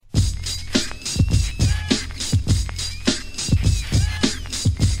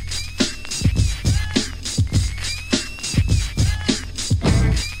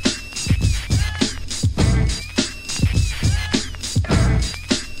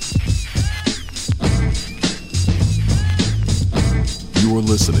You're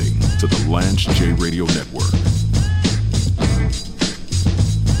listening to the Lance J Radio Network.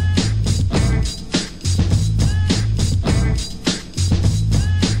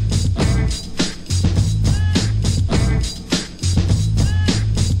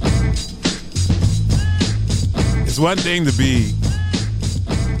 It's one thing to be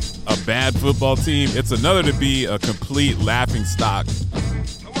a bad football team. It's another to be a complete laughing stock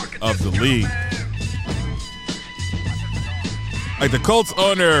of the league. Like, the Colts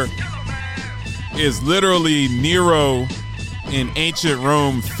owner is literally Nero in ancient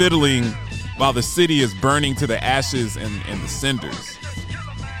Rome fiddling while the city is burning to the ashes and the cinders.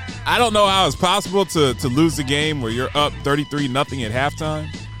 I don't know how it's possible to lose a game where you're up 33-0 at halftime.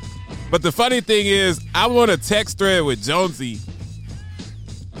 But the funny thing is, I won a text thread with Jonesy,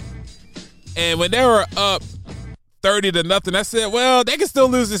 and when they were up 30-0, I said, well, they can still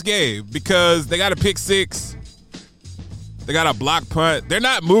lose this game because they got a pick six. They got a block punt. They're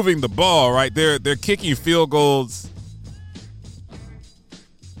not moving the ball, right? They're kicking field goals.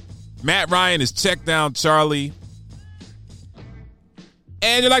 Matt Ryan is checked down Charlie.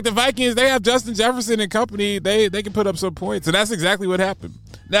 And you're like, the Vikings, they have Justin Jefferson and company. They can put up some points. And that's exactly what happened.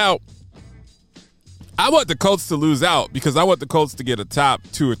 Now, I want the Colts to lose out because I want the Colts to get a top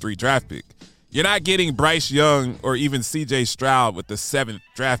 2 or 3 draft pick. You're not getting Bryce Young or even C.J. Stroud with the 7th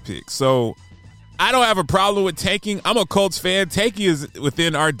draft pick. So I don't have a problem with tanking. I'm a Colts fan. Tanking is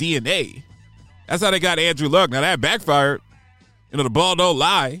within our DNA. That's how they got Andrew Luck. Now, that backfired. You know, the ball don't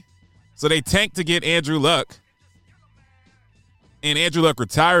lie. So they tanked to get Andrew Luck. And Andrew Luck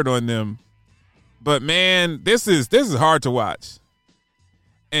retired on them. But, man, this is hard to watch.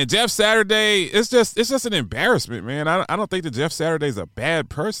 And Jeff Saturday, it's just an embarrassment, man. I don't think that Jeff Saturday's a bad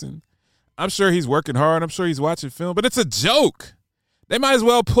person. I'm sure he's working hard. I'm sure he's watching film. But it's a joke. They might as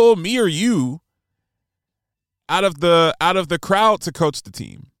well pull me or you out of the crowd to coach the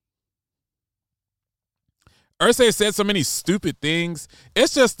team. Irsay said so many stupid things.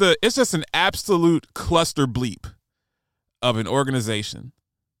 It's just an absolute cluster bleep of an organization.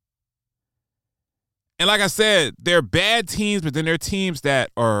 And like I said, they're bad teams, but then they're teams that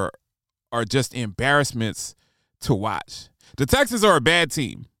are just embarrassments to watch. The Texans are a bad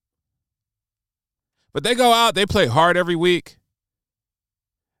team. But they go out, they play hard every week.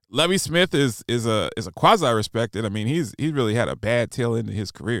 Lovie Smith is a quasi-respected. I mean, he's really had a bad tail end of his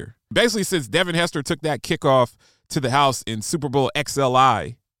career. Basically, since Devin Hester took that kickoff to the house in Super Bowl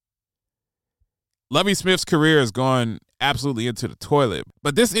XLI, Lovie Smith's career has gone absolutely into the toilet.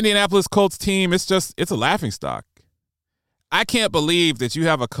 But this Indianapolis Colts team, it's a laughingstock. I can't believe that you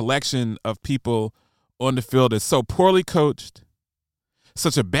have a collection of people on the field that's so poorly coached,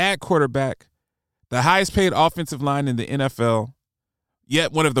 such a bad quarterback, the highest paid offensive line in the NFL,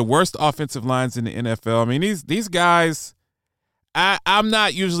 yet one of the worst offensive lines in the NFL. I mean, these guys, I'm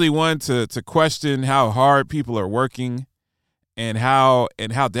not usually one to question how hard people are working and how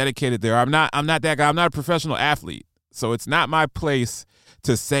dedicated they are. I'm not that guy. I'm not a professional athlete. So it's not my place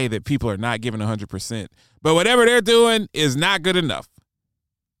to say that people are not giving 100%. But whatever they're doing is not good enough.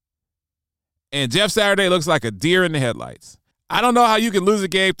 And Jeff Saturday looks like a deer in the headlights. I don't know how you can lose a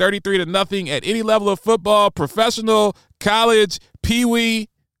game 33-0 at any level of football, professional, college, peewee,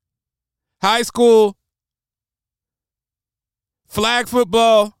 high school, flag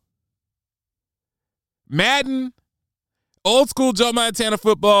football, Madden, old school Joe Montana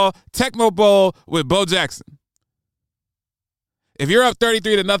football, Tecmo Bowl with Bo Jackson. If you're up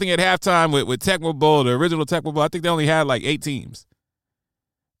 33-0 at halftime with Tecmo Bowl, the original Tecmo Bowl, I think they only had like 8 teams.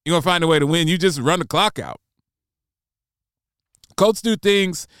 You're going to find a way to win. You just run the clock out. Colts do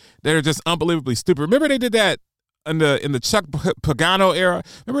things that are just unbelievably stupid. Remember they did that in the Chuck Pagano era?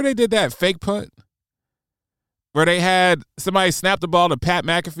 Remember they did that fake punt where they had somebody snap the ball to Pat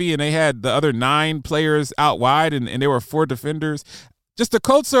McAfee and they had the other 9 players out wide and there were 4 defenders? Just the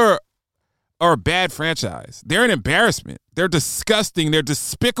Colts are a bad franchise. They're an embarrassment. They're disgusting. They're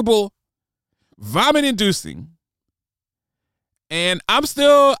despicable, vomit-inducing. And I'm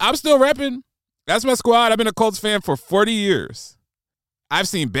still repping. That's my squad. I've been a Colts fan for 40 years. I've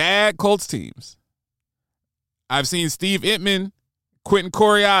seen bad Colts teams. I've seen Steve Entman, Quentin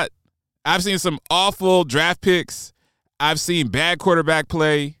Coriat. I've seen some awful draft picks. I've seen bad quarterback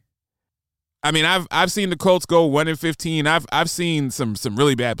play. I mean, I've seen the Colts go 1-15. I've seen some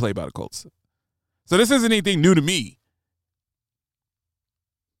really bad play by the Colts. So this isn't anything new to me.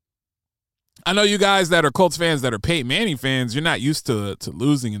 I know you guys that are Colts fans that are Peyton Manning fans, you're not used to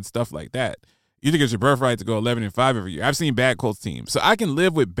losing and stuff like that. You think it's your birthright to go 11-5 every year. I've seen bad Colts teams. So I can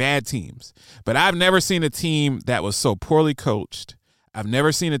live with bad teams. But I've never seen a team that was so poorly coached. I've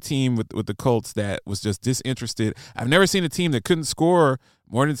never seen a team with the Colts that was just disinterested. I've never seen a team that couldn't score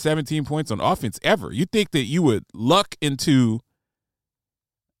more than 17 points on offense ever. You think that you would luck into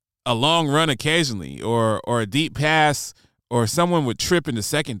a long run occasionally or a deep pass or someone would trip in the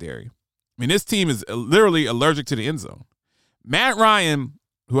secondary. I mean, this team is literally allergic to the end zone. Matt Ryan,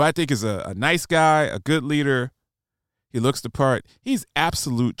 who I think is a nice guy, a good leader, he looks the part. He's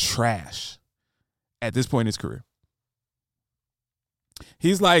absolute trash at this point in his career.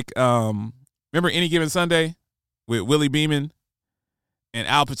 He's like, remember Any Given Sunday with Willie Beeman and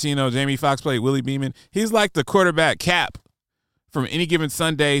Al Pacino, Jamie Foxx played Willie Beeman? He's like the quarterback Cap from Any Given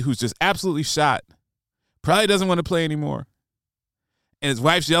Sunday who's just absolutely shot. Probably doesn't want to play anymore. And his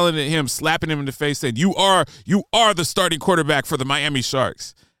wife's yelling at him, slapping him in the face, saying, you are the starting quarterback for the Miami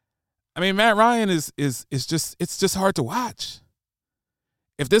Sharks. I mean, Matt Ryan is just hard to watch.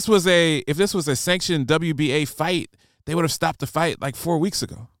 If this was a sanctioned WBA fight, they would have stopped the fight like 4 weeks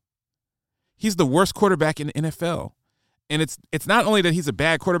ago. He's the worst quarterback in the NFL. And it's not only that he's a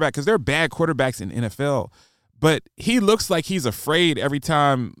bad quarterback, because there are bad quarterbacks in the NFL, but he looks like he's afraid every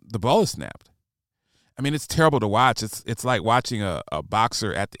time the ball is snapped. I mean, it's terrible to watch. It's like watching a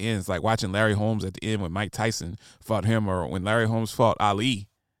boxer at the end. It's like watching Larry Holmes at the end when Mike Tyson fought him, or when Larry Holmes fought Ali,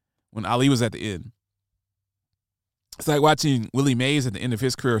 when Ali was at the end. It's like watching Willie Mays at the end of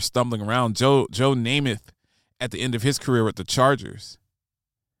his career stumbling around, Joe Namath at the end of his career with the Chargers.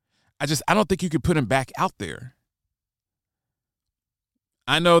 I don't think you could put him back out there.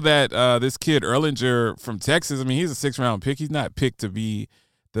 I know that this kid Erlinger from Texas, I mean, he's a 6th-round pick. He's not picked to be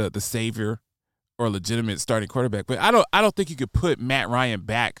the savior or legitimate starting quarterback. But I don't think you could put Matt Ryan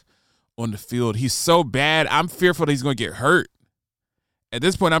back on the field. He's so bad. I'm fearful that he's going to get hurt. At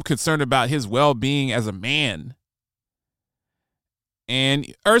this point, I'm concerned about his well-being as a man.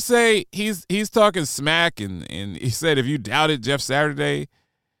 And Irsay, he's talking smack, and he said, if you doubted Jeff Saturday,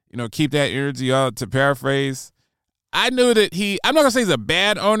 keep that energy up, to paraphrase. I knew that I'm not going to say he's a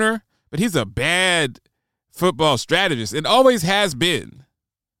bad owner, but he's a bad football strategist and always has been.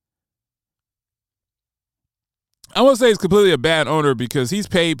 I won't say he's completely a bad owner because he's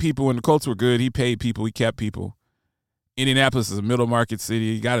paid people when the Colts were good. He paid people. He kept people. Indianapolis is a middle market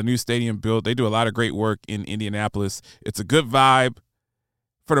city. He got a new stadium built. They do a lot of great work in Indianapolis. It's a good vibe.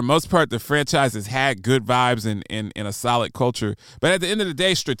 For the most part, the franchise has had good vibes and a solid culture. But at the end of the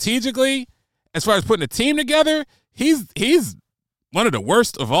day, strategically, as far as putting a team together, he's one of the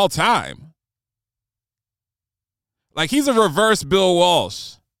worst of all time. Like, he's a reverse Bill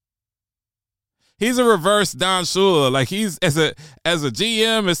Walsh. He's a reverse Don Shula. Like, he's as a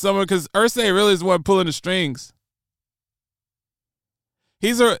GM, as someone, because Irsay really is the one pulling the strings.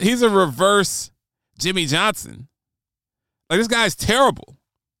 He's a reverse Jimmy Johnson. Like, this guy's terrible.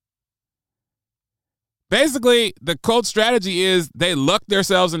 Basically, the Colts strategy is they lucked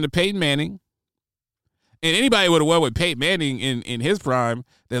themselves into Peyton Manning. And anybody would have won with Peyton Manning in his prime.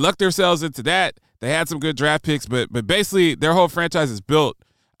 They lucked themselves into that. They had some good draft picks, but basically their whole franchise is built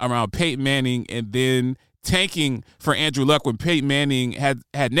around Peyton Manning and then tanking for Andrew Luck when Peyton Manning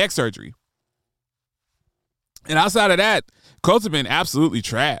had neck surgery. And outside of that, Colts have been absolutely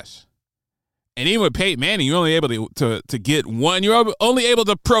trash. And even with Peyton Manning, you're only able to get one. You're only able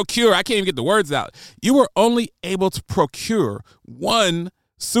to procure. I can't even get the words out. You were only able to procure one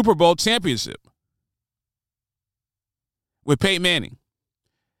Super Bowl championship with Peyton Manning.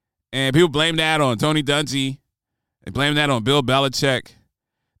 And people blame that on Tony Dungy. They blame that on Bill Belichick.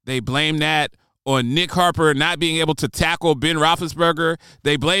 They blame that on Nick Harper not being able to tackle Ben Roethlisberger.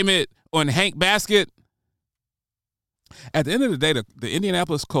 They blame it on Hank Baskett. At the end of the day, the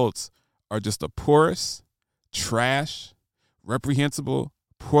Indianapolis Colts are just a porous, trash, reprehensible,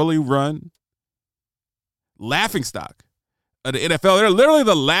 poorly run laughingstock of the NFL. They're literally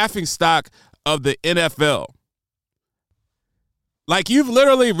the laughingstock of the NFL. Like, you've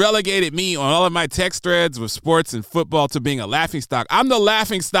literally relegated me on all of my text threads with sports and football to being a laughingstock. I'm the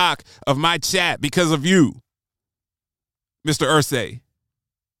laughingstock of my chat because of you, Mr. Irsay.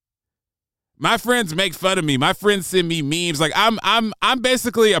 My friends make fun of me. My friends send me memes. Like, I'm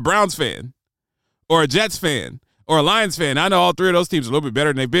basically a Browns fan or a Jets fan or a Lions fan. I know all three of those teams are a little bit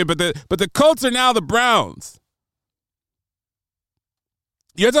better than they've been, but the Colts are now the Browns.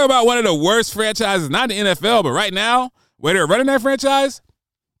 You're talking about one of the worst franchises, not in the NFL, but right now, where they're running that franchise,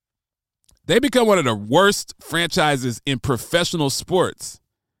 they become one of the worst franchises in professional sports.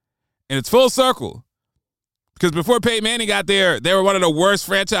 And it's full circle. Because before Peyton Manning got there, they were one of the worst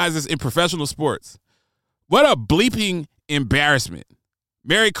franchises in professional sports. What a bleeping embarrassment.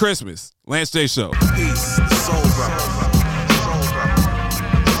 Merry Christmas. Lance J. Show. Peace. Soul brother. Soul brother.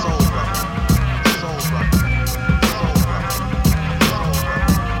 Soul brother. Soul brother. Soul brother.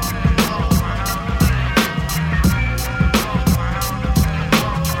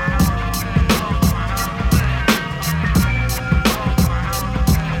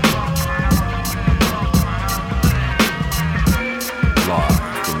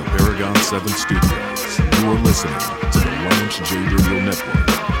 Paragon 7 Studios. You are listening to the Lance J Radio Network.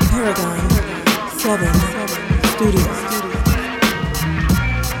 Paragon 7 Studios.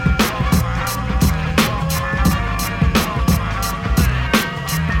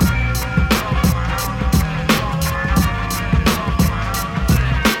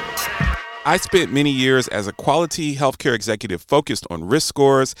 I spent many years as a quality healthcare executive focused on risk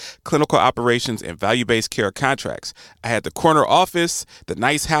scores, clinical operations, and value-based care contracts. I had the corner office, the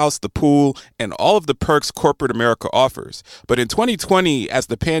nice house, the pool, and all of the perks corporate America offers. But in 2020, as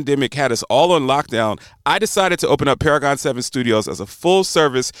the pandemic had us all on lockdown, I decided to open up Paragon 7 Studios as a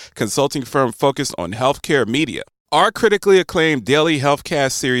full-service consulting firm focused on healthcare media. Our critically acclaimed daily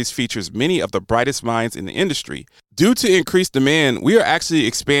HealthCast series features many of the brightest minds in the industry. Due to increased demand, we are actually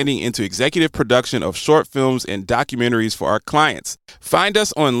expanding into executive production of short films and documentaries for our clients. Find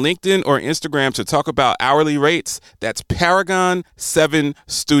us on LinkedIn or Instagram to talk about hourly rates. That's Paragon 7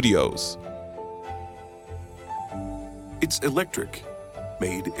 Studios. It's electric,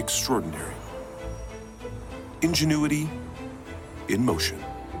 made extraordinary. Ingenuity in motion.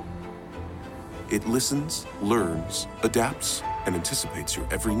 It listens, learns, adapts, and anticipates your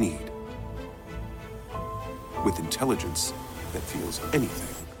every need. With intelligence that feels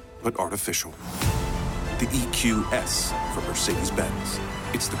anything but artificial. The EQS from Mercedes-Benz.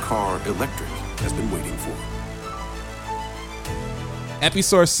 It's the car electric has been waiting for.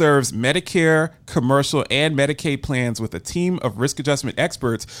 Episource serves Medicare, commercial, and Medicaid plans with a team of risk adjustment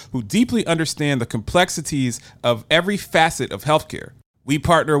experts who deeply understand the complexities of every facet of healthcare. We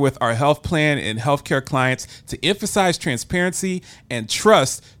partner with our health plan and healthcare clients to emphasize transparency and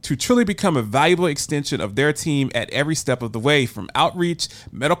trust to truly become a valuable extension of their team at every step of the way, from outreach,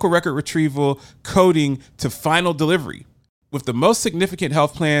 medical record retrieval, coding, to final delivery. With the most significant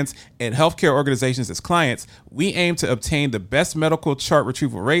health plans and healthcare organizations as clients, we aim to obtain the best medical chart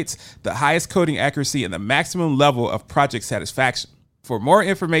retrieval rates, the highest coding accuracy, and the maximum level of project satisfaction. For more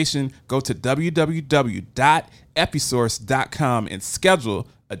information, go to www.episource.com and schedule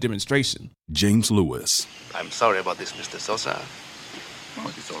a demonstration. James Lewis. I'm sorry about this, Mr. Sosa.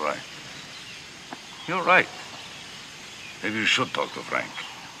 Oh, it's all right. You're right. Maybe you should talk to Frank.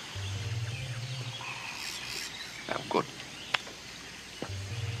 I'm good.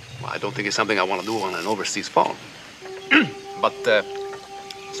 Well, I don't think it's something I want to do on an overseas phone. But as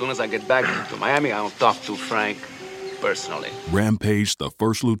soon as I get back to Miami, I'll talk to Frank personally. Rampage, the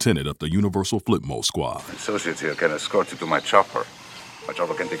first lieutenant of the Universal Flipmo Squad. Associates here can escort you to my chopper. My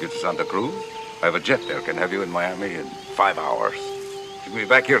chopper can take you to Santa Cruz. I have a jet there, can have you in Miami in 5 hours. You'll be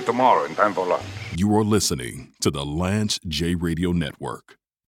back here tomorrow in time for lunch. You are listening to the Lance J Radio Network.